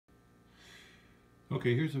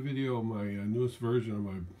Okay, here's a video of my newest version of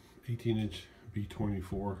my 18-inch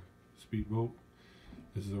B-24 speedboat.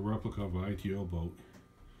 This is a replica of an ITO boat.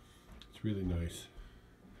 It's really nice.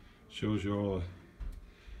 Shows you all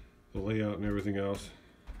the layout and everything else.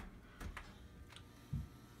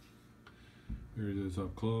 There it is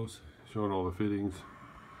up close, showing all the fittings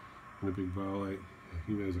and a big bow light.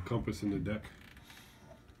 Even has a compass in the deck.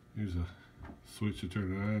 Here's a switch to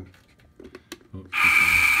turn it on. Oh,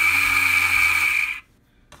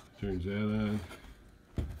 turns that on.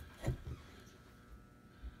 The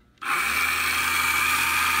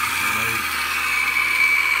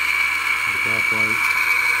back light.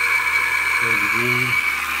 Red and green.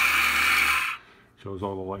 Shows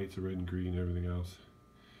all the lights, the red and green and everything else.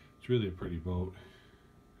 It's really a pretty boat.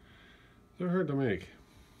 They're hard to make.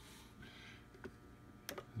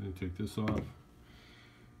 And then take this off.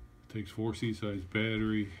 Takes 4 C-size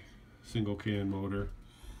battery, single can motor.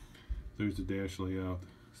 There's the dash layout,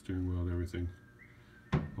 steering wheel and everything.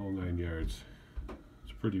 All 9 yards.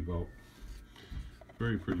 It's a pretty boat.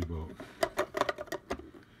 Very pretty boat.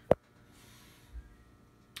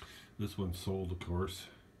 This one's sold, of course.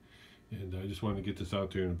 And I just wanted to get this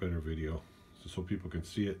out there in a better video, so people can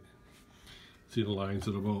see it. See the lines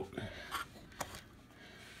of the boat.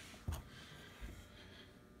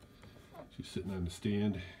 She's sitting on the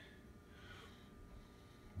stand.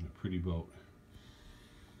 A pretty boat.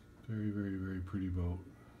 Very, very, very pretty boat.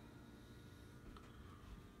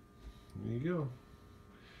 There you go.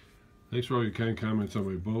 Thanks for all your kind comments on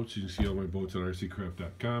my boats. You can see all my boats on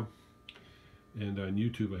rccraft.com. And on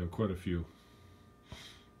YouTube I have quite a few,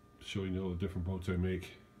 showing you all the different boats I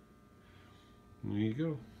make. There you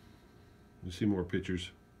go. You see more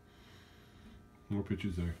pictures. More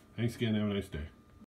pictures there. Thanks again. Have a nice day.